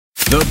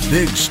The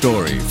big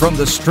story from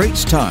the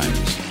Straits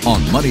Times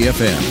on Money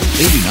FM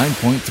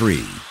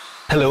 89.3.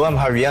 Hello, I'm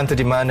Haryanto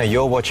Dimana.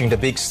 You're watching The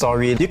Big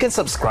Story. You can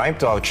subscribe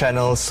to our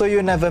channel so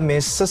you never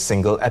miss a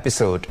single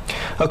episode.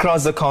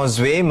 Across the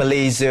causeway,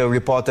 Malaysia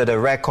reported a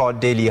record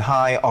daily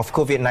high of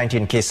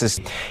COVID-19 cases.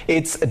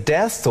 Its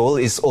death toll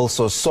is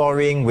also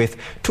soaring with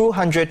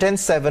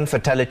 207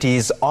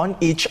 fatalities on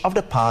each of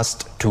the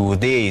past 2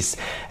 days.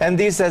 And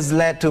this has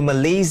led to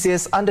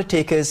Malaysia's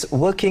undertakers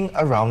working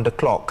around the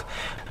clock.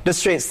 The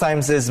Straits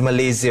Times'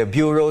 Malaysia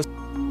Bureau.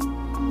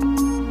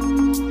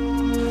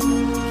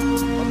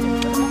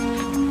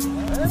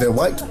 Their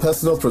white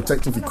personal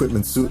protective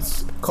equipment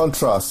suits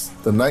contrast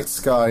the night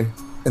sky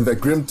and their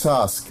grim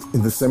task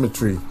in the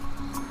cemetery.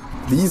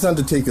 These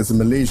undertakers in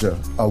Malaysia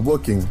are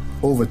working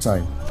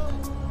overtime,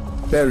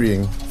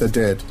 burying the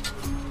dead.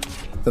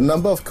 The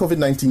number of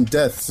COVID-19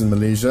 deaths in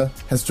Malaysia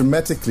has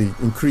dramatically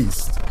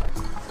increased.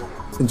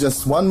 In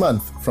just 1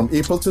 month, from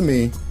April to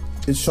May,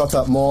 it shot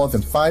up more than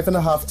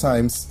 5.5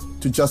 times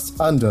to just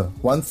under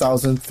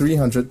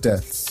 1,300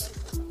 deaths.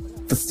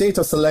 The state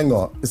of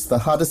Selangor is the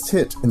hardest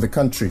hit in the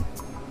country.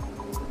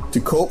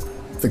 To cope,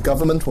 the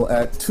government will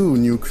add 2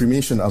 new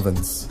cremation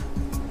ovens.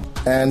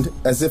 And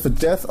as if a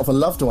death of a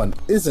loved one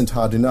isn't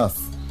hard enough,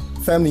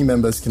 family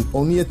members can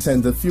only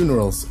attend the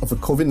funerals of a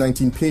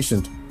COVID-19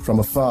 patient from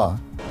afar.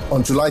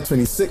 On July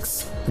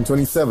 26th and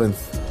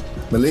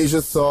 27th,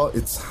 Malaysia saw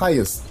its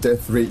highest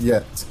death rate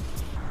yet,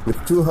 with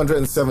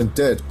 207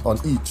 dead on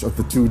each of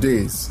the 2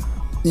 days,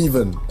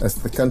 even as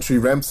the country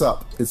ramps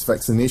up its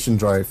vaccination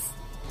drive.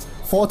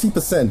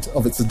 40%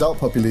 of its adult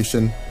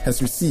population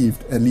has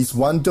received at least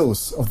 1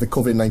 dose of the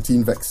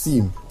COVID-19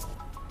 vaccine.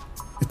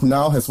 It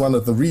now has one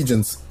of the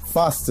region's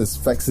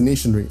fastest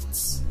vaccination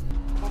rates.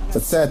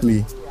 But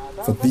sadly,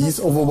 for these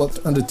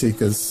overworked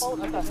undertakers,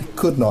 it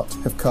could not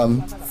have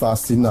come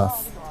fast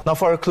enough. Now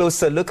for a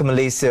closer look,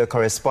 Malaysia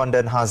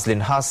correspondent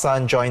Hazlin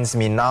Hassan joins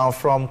me now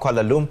from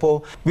Kuala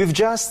Lumpur. We've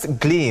just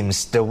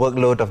glimpsed the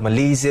workload of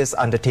Malaysia's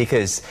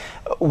undertakers.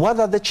 What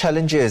other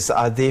challenges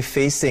are they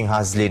facing,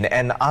 Hazlin,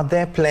 and are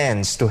there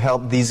plans to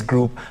help this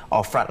group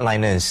of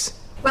frontliners?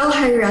 Well,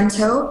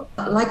 Haryanto,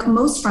 like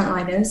most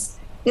frontliners,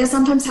 they're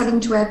sometimes having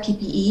to wear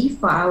PPE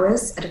for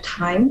hours at a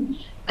time,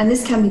 and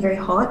this can be very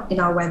hot in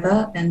our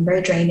weather and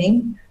very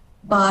draining.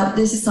 But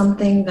this is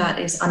something that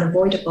is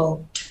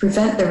unavoidable to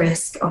prevent the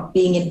risk of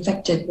being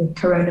infected with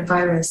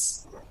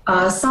coronavirus.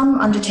 Some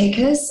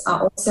undertakers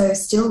are also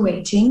still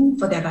waiting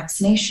for their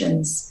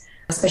vaccinations,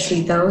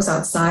 especially those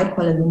outside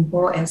Kuala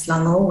Lumpur and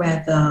Selangor,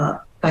 where the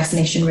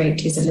vaccination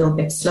rate is a little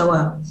bit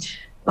slower.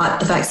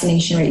 But the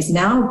vaccination rate is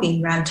now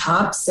being ramped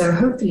up, so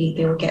hopefully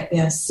they will get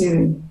there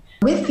soon.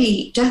 With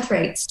the death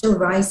rate still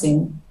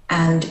rising,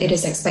 and it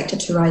is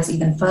expected to rise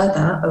even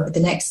further over the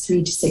next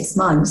 3 to 6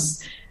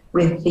 months,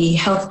 with the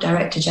Health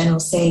Director General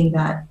saying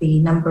that the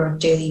number of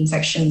daily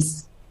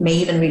infections may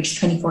even reach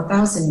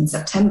 24,000 in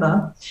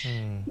September.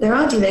 There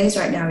are delays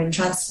right now in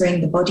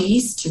transferring the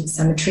bodies to the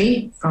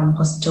cemetery from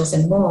hospitals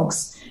and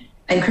morgues,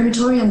 and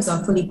crematoriums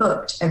are fully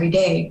booked every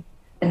day,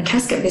 and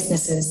casket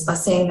businesses are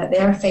saying that they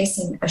are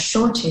facing a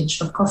shortage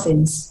of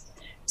coffins.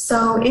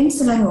 So in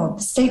Selangor,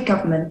 the state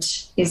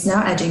government is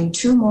now adding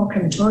 2 more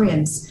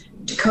crematoriums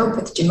to cope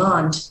with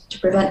demand to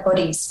prevent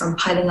bodies from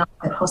piling up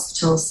at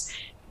hospitals.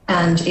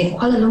 And in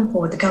Kuala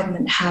Lumpur, the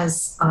government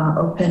has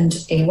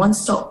opened a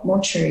one-stop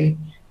mortuary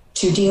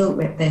to deal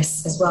with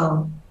this as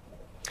well.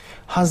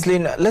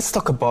 Hazlin, let's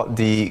talk about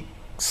the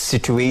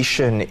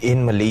situation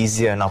in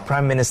Malaysia. Now,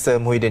 Prime Minister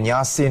Muhyiddin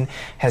Yassin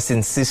has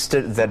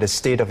insisted that the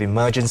state of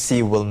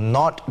emergency will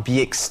not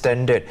be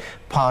extended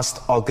past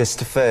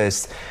August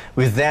 1st.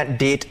 With that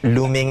date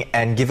looming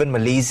and given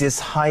Malaysia's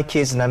high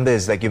case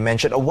numbers, like you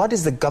mentioned, what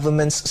is the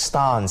government's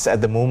stance at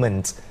the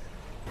moment?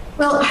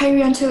 Well,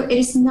 Haryanto, it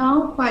is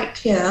now quite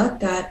clear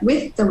that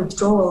with the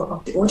withdrawal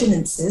of the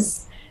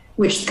ordinances,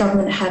 which the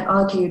government had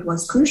argued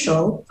was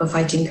crucial for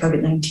fighting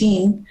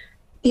COVID-19,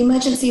 the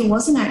emergency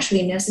wasn't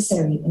actually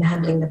necessary in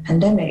handling the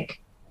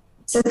pandemic.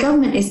 So the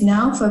government is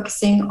now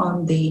focusing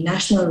on the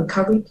National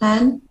Recovery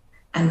Plan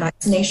and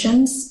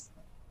vaccinations.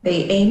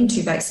 They aim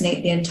to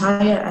vaccinate the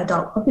entire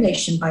adult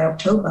population by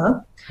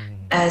October,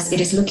 as it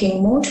is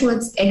looking more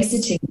towards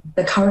exiting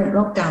the current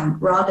lockdown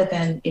rather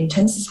than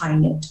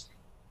intensifying it.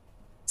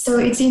 So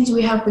it seems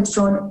we have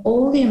withdrawn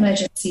all the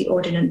emergency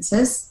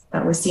ordinances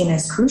that were seen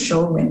as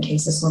crucial when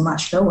cases were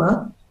much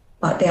lower,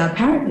 but they are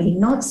apparently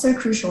not so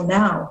crucial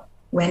now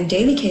when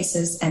daily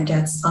cases and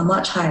deaths are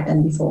much higher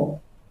than before.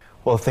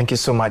 Well, thank you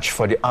so much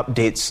for the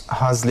updates,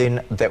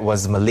 Hazlin. That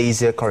was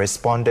Malaysia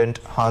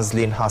correspondent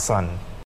Hazlin Hassan.